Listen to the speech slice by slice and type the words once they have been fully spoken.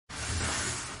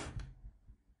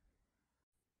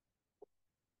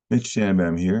Mitch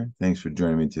Tanenbaum here. Thanks for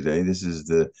joining me today. This is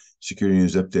the security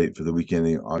news update for the week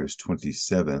ending August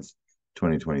 27th,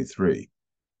 2023.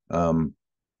 Um,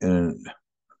 and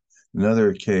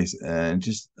another case, and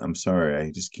I'm sorry,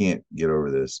 I just can't get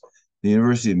over this. The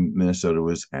University of Minnesota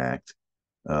was hacked.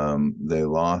 They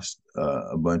lost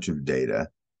a bunch of data,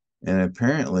 and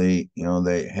apparently,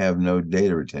 they have no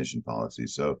data retention policy.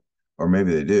 So, or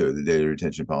maybe they do. The data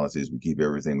retention policy is we keep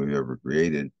everything we've ever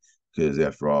created because,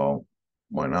 after all,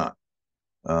 why not?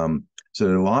 So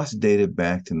they lost data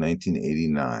back to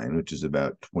 1989, which is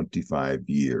about 25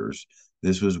 years.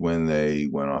 This was when they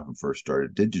went off and first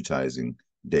started digitizing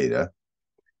data.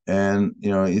 And,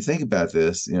 you think about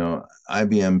this,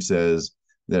 IBM says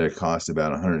that it costs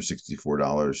about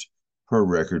 $164 per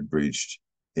record breached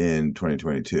in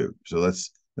 2022. So let's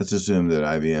assume that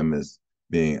IBM is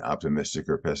being optimistic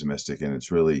or pessimistic, and it's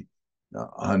really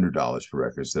 $100 per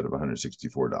record instead of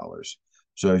 $164.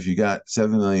 So if you got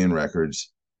 7 million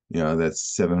records,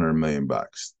 that's 700 million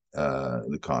bucks,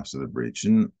 the cost of the breach.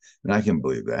 And I can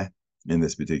believe that in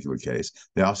this particular case.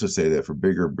 They also say that for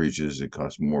bigger breaches, it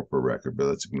costs more per record, but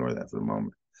let's ignore that for the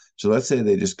moment. So let's say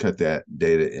they just cut that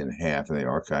data in half and they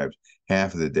archived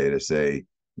half of the data, say,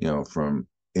 from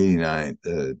 89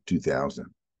 to 2000.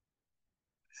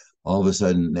 All of a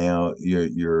sudden now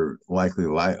your likely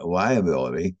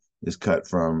liability is cut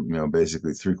from,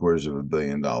 basically $750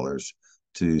 million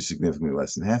to significantly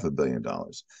less than $500 million.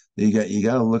 You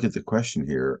got to look at the question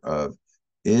here of,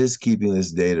 is keeping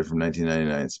this data from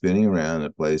 1999 spinning around in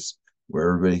a place where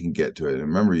everybody can get to it? And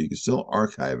remember, you can still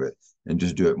archive it and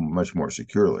just do it much more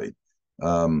securely.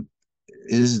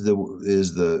 Is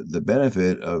the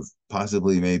benefit of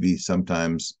possibly, maybe,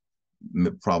 sometimes,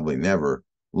 probably never,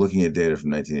 looking at data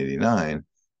from 1989,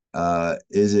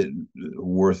 is it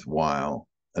worthwhile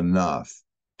enough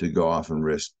to go off and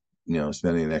risk,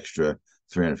 spending an extra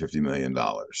 $350 million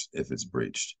if it's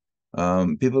breached?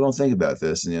 People don't think about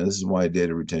this, and this is why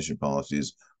data retention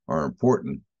policies are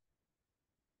important.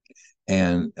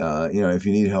 And if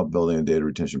you need help building a data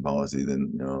retention policy,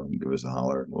 then give us a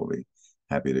holler, and we'll be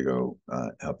happy to go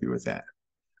help you with that.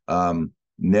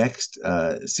 Next,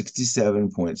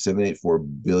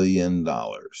 $67.784 billion.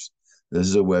 This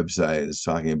is a website that's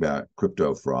talking about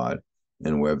crypto fraud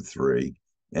and Web3.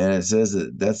 And it says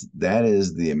that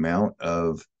is the amount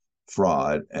of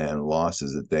fraud and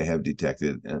losses that they have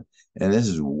detected. And this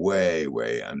is way,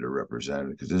 way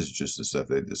underrepresented, because this is just the stuff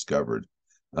they discovered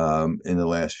in the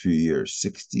last few years.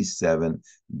 $67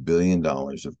 billion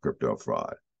of crypto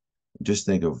fraud. Just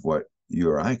think of what you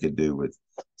or I could do with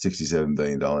 $67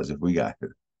 billion if we got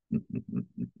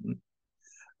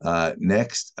it.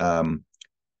 Next,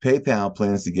 PayPal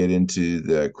plans to get into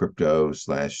the crypto /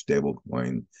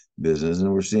 stablecoin business,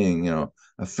 and we're seeing, a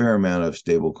fair amount of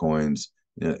stable coins.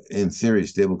 In theory,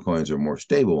 stable coins are more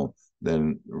stable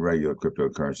than regular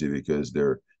cryptocurrency because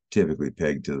they're typically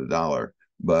pegged to the dollar.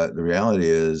 But the reality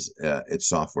is, it's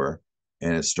software,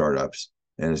 and it's startups,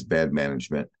 and it's bad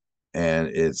management, and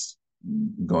it's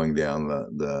going down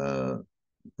the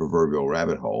proverbial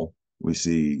rabbit hole. We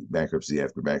see bankruptcy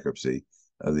after bankruptcy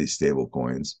of these stable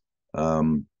coins.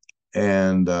 The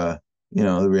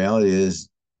reality is,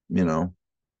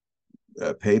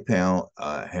 PayPal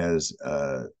has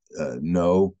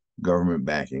no government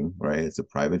backing, right? It's a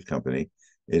private company.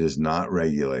 It is not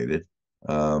regulated.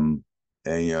 And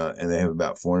they have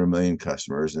about 400 million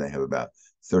customers, and they have about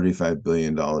 $35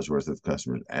 billion worth of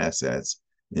customers' assets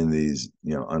in these,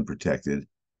 unprotected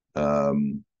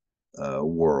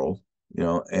world.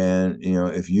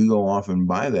 If you go off and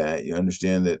buy that, you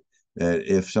understand that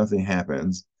if something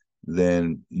happens,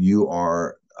 then you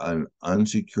are an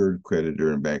unsecured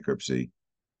creditor in bankruptcy,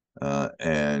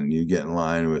 and you get in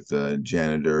line with the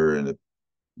janitor and the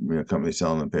company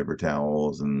selling the paper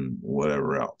towels and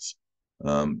whatever else.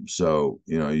 So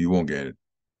you won't get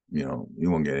any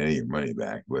of your money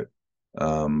back. But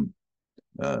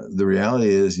the reality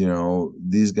is,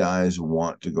 these guys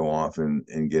want to go off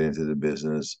and get into the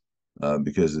business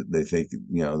because they think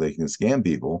they can scam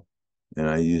people, and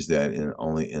I use that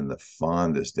only in the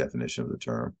fondest definition of the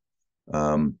term.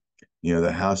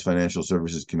 The House Financial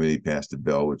Services Committee passed a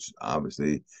bill, which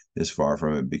obviously is far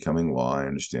from it becoming law. I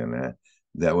understand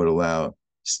that would allow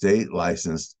state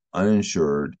licensed,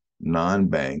 uninsured,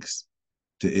 non-banks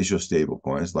to issue stable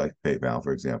coins like PayPal,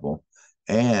 for example,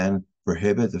 and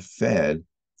prohibit the Fed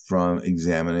from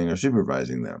examining or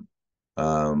supervising them.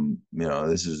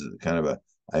 This is kind of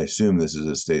I assume this is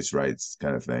a states' rights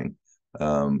kind of thing.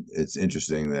 It's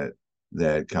interesting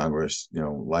that Congress,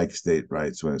 likes state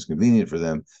rights when it's convenient for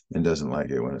them and doesn't like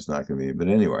it when it's not convenient. But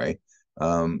anyway,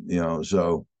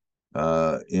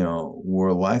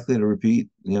 we're likely to repeat,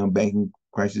 banking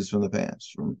crises from the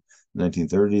past, from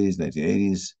 1930s,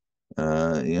 1980s.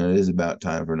 It is about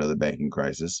time for another banking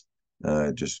crisis,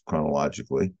 just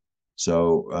chronologically.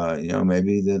 So,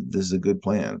 maybe this is a good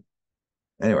plan.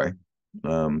 Anyway,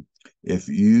 if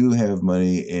you have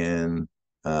money in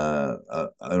an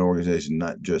organization,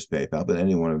 not just PayPal, but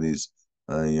any one of these,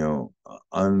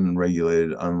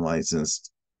 unregulated,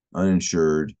 unlicensed,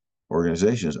 uninsured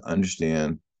organizations,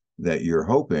 understand that you're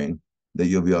hoping that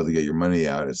you'll be able to get your money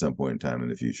out at some point in time in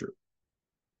the future.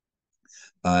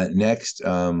 Next,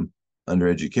 under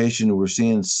education, we're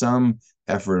seeing some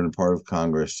effort on the part of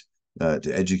Congress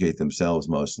to educate themselves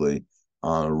mostly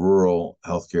on rural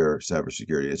healthcare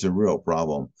cybersecurity. It's a real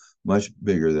problem, much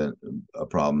bigger than a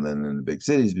problem than in the big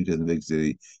cities, because in the big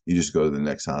city, you just go to the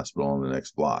next hospital on the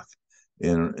next block.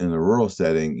 In the rural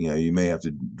setting, you may have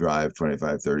to drive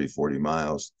 25, 30, 40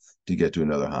 miles to get to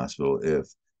another hospital if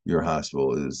your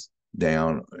hospital is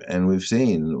down. And we've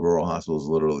seen rural hospitals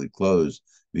literally close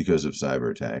because of cyber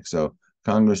attacks. So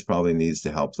Congress probably needs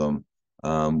to help them.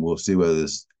 We'll see whether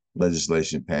this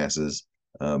legislation passes,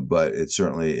 but it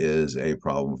certainly is a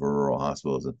problem for rural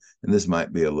hospitals, and this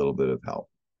might be a little bit of help.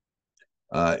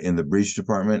 In the breach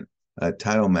department,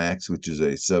 Title Max, which is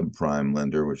a subprime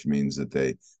lender, which means that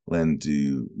they lend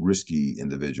to risky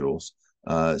individuals,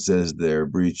 says their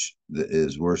breach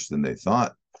is worse than they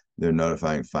thought. They're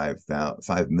notifying 5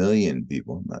 million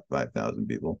people, not 5,000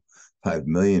 people, 5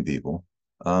 million people.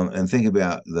 And think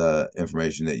about the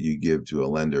information that you give to a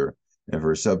lender. And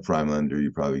for a subprime lender,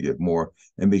 you probably give more.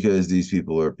 And because these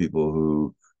people are people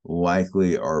who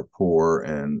likely are poor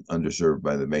and underserved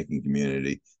by the banking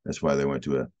community, that's why they went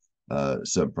to a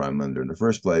subprime lender in the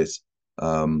first place.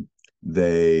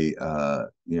 They,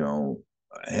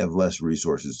 have less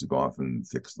resources to go off and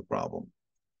fix the problem.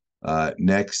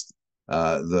 Next,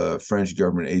 the French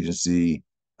government agency,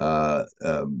 and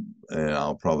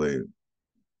I'll probably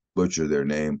butcher their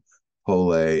name,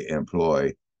 Pôle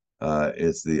Emploi.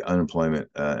 It's the Unemployment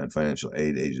and Financial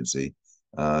Aid Agency.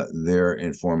 They're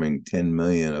informing 10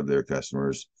 million of their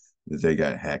customers that they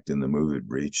got hacked in the Move It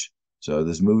breach. So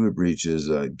this Move It breach is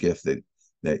a gift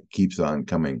that keeps on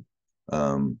coming,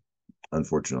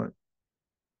 unfortunately.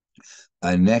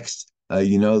 Next,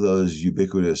 those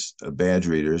ubiquitous badge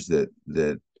readers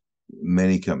that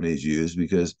many companies use,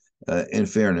 because in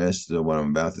fairness to what I'm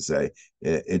about to say,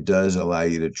 it does allow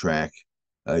you to track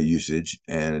usage,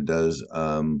 and it does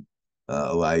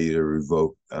allow you to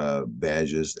revoke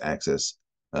badges access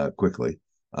quickly.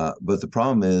 But the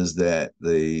problem is that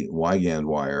the Wigand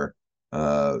wire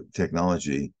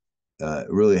technology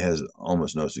really has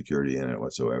almost no security in it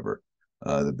whatsoever.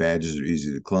 The badges are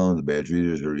easy to clone, the badge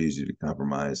readers are easy to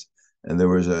compromise. And there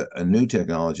was a new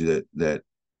technology that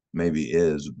maybe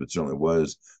is, but certainly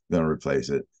was going to replace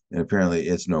it. And apparently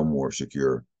it's no more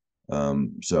secure.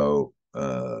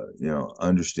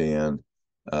 Understand,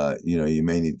 you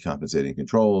may need compensating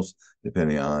controls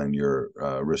depending on your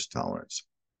risk tolerance.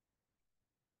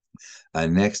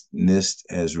 Next, NIST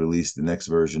has released the next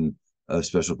version of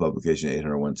Special Publication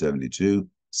 800-172,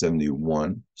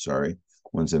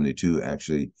 172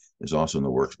 actually is also in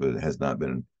the works, but it has not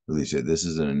been released yet. This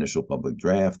is an initial public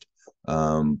draft.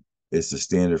 It's the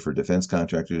standard for defense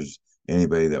contractors,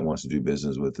 anybody that wants to do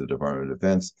business with the Department of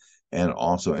Defense, and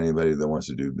also anybody that wants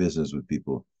to do business with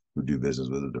people who do business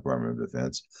with the Department of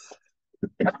Defense.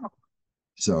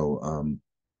 So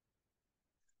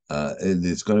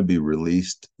it's going to be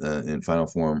released in final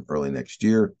form early next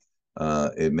year.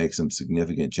 It makes some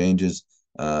significant changes.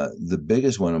 The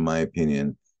biggest one, in my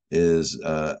opinion, is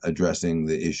addressing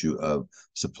the issue of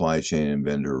supply chain and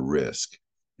vendor risk.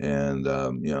 And,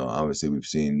 obviously we've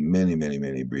seen many, many,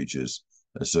 many breaches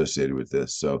associated with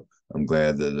this. So I'm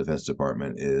glad the Defense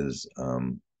Department is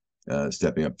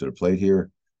stepping up to the plate here.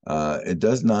 It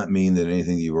does not mean that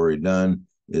anything you've already done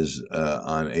is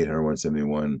on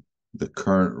 800-171, the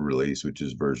current release, which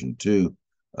is version 2,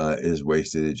 is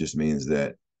wasted. It just means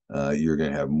that you're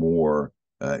going to have more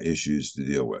issues to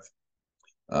deal with.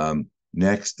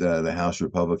 Next, the House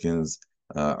Republicans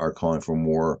are calling for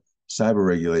more cyber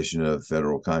regulation of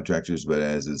federal contractors, but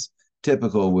as is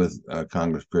typical with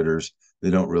Congress critters, they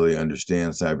don't really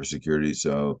understand cybersecurity.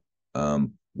 So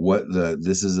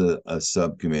this is a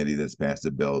subcommittee that's passed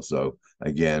a bill. So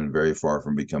again, very far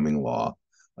from becoming law.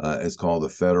 It's called the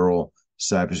Federal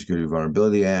Cybersecurity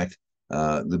Vulnerability Act.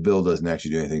 The bill doesn't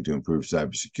actually do anything to improve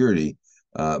cybersecurity,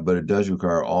 but it does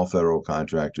require all federal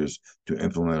contractors to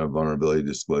implement a vulnerability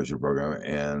disclosure program.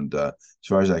 And as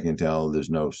far as I can tell,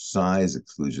 there's no size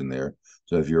exclusion there.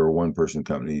 So if you're a one-person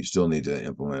company, you still need to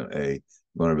implement a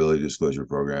vulnerability disclosure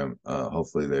program.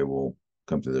 Hopefully they will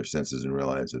come to their senses and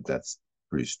realize that that's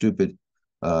pretty stupid.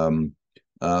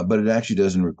 but it actually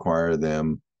doesn't require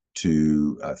them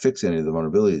to fix any of the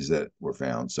vulnerabilities that were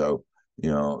found. So,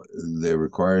 it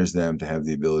requires them to have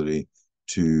the ability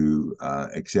to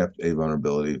accept a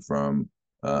vulnerability from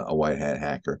a white hat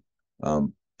hacker,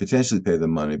 potentially pay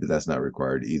them money, but that's not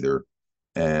required either,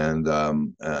 and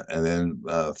then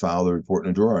file the report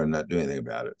in a drawer and not do anything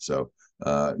about it. So,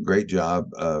 great job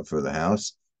for the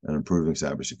House on improving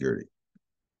cybersecurity.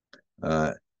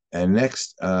 And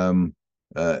next, in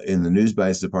the news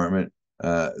bias department,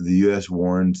 the U.S.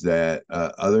 warns that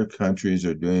other countries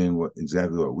are doing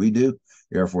exactly what we do.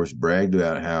 The Air Force bragged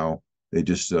about how they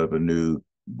just set up a new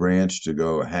branch to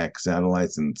go hack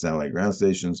satellites and satellite ground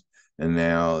stations. And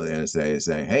now the NSA is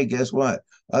saying, hey, guess what?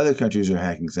 Other countries are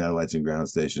hacking satellites and ground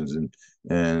stations.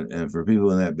 And for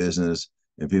people in that business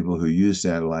and people who use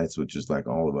satellites, which is like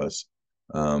all of us,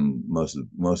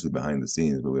 mostly behind the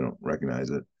scenes, but we don't recognize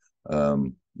it.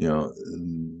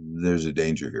 There's a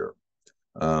danger here.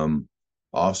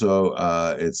 Also,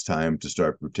 it's time to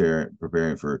start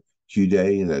preparing for Q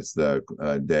Day. That's the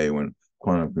day when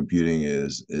quantum computing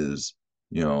is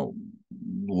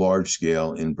large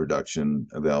scale in production,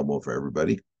 available for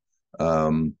everybody.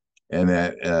 And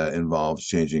that involves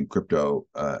changing crypto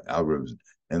algorithms.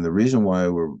 And the reason why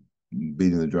we're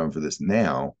beating the drum for this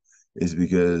now is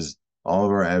because all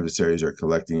of our adversaries are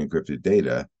collecting encrypted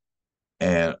data,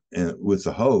 and with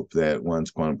the hope that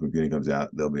once quantum computing comes out,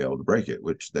 they'll be able to break it,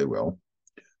 which they will.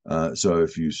 So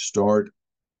if you start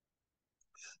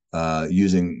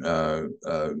using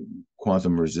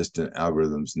quantum resistant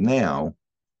algorithms now,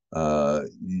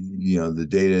 the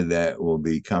data that will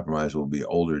be compromised will be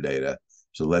older data.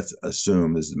 So let's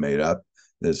assume, this is made up,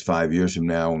 that 5 years from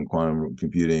now, when quantum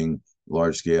computing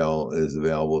large scale is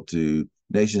available to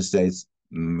nation states,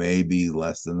 maybe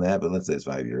less than that, but let's say it's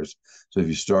 5 years. So if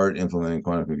you start implementing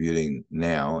quantum computing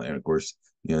now, and of course,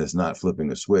 it's not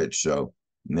flipping a switch, so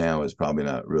now is probably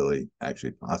not really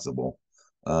actually possible.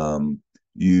 The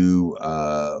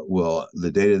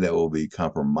data that will be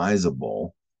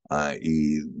compromisable,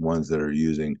 i.e. ones that are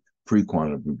using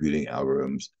pre-quantum computing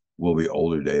algorithms, will be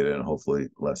older data and hopefully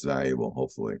less valuable,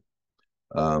 hopefully.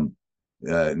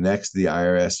 Next, the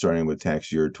IRS, starting with tax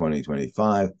year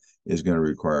 2025, is going to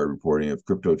require reporting of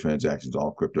crypto transactions,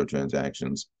 all crypto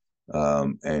transactions,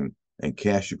 and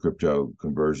cash to crypto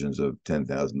conversions of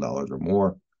 $10,000 or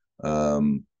more.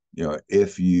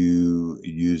 If you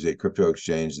use a crypto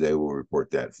exchange, they will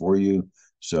report that for you.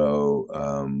 So,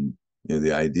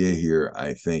 the idea here,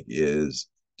 I think, is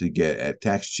to get at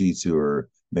tax cheats who are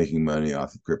making money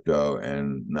off of crypto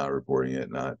and not reporting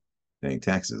it, not paying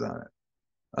taxes on it.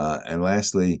 And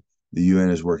lastly, the UN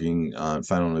is working on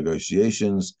final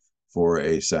negotiations for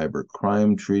a cyber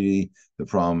crime treaty. The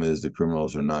problem is the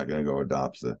criminals are not going to go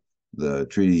adopt the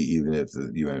treaty, even if the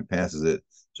UN passes it.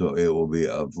 So it will be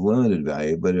of limited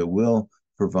value, but it will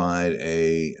provide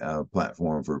a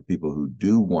platform for people who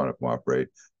do want to cooperate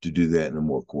to do that in a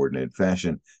more coordinated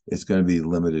fashion. It's going to be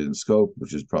limited in scope,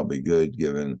 which is probably good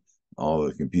given all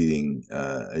the competing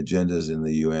agendas in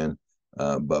the UN.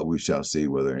 But we shall see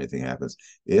whether anything happens.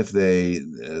 If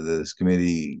this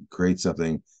committee creates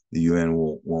something, the UN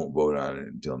won't vote on it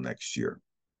until next year.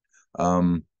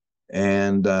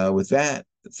 With that,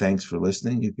 thanks for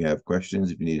listening. If you have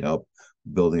questions, if you need help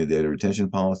building a data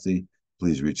retention policy,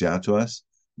 please reach out to us.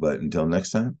 But until next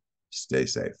time, stay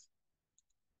safe.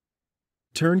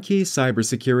 Turnkey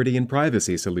Cybersecurity and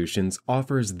Privacy Solutions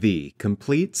offers the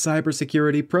complete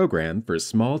cybersecurity program for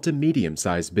small to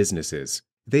medium-sized businesses.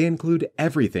 They include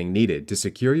everything needed to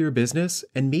secure your business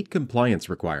and meet compliance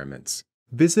requirements.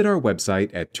 Visit our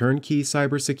website at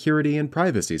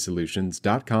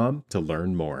turnkeycybersecurityandprivacysolutions.com to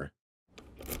learn more.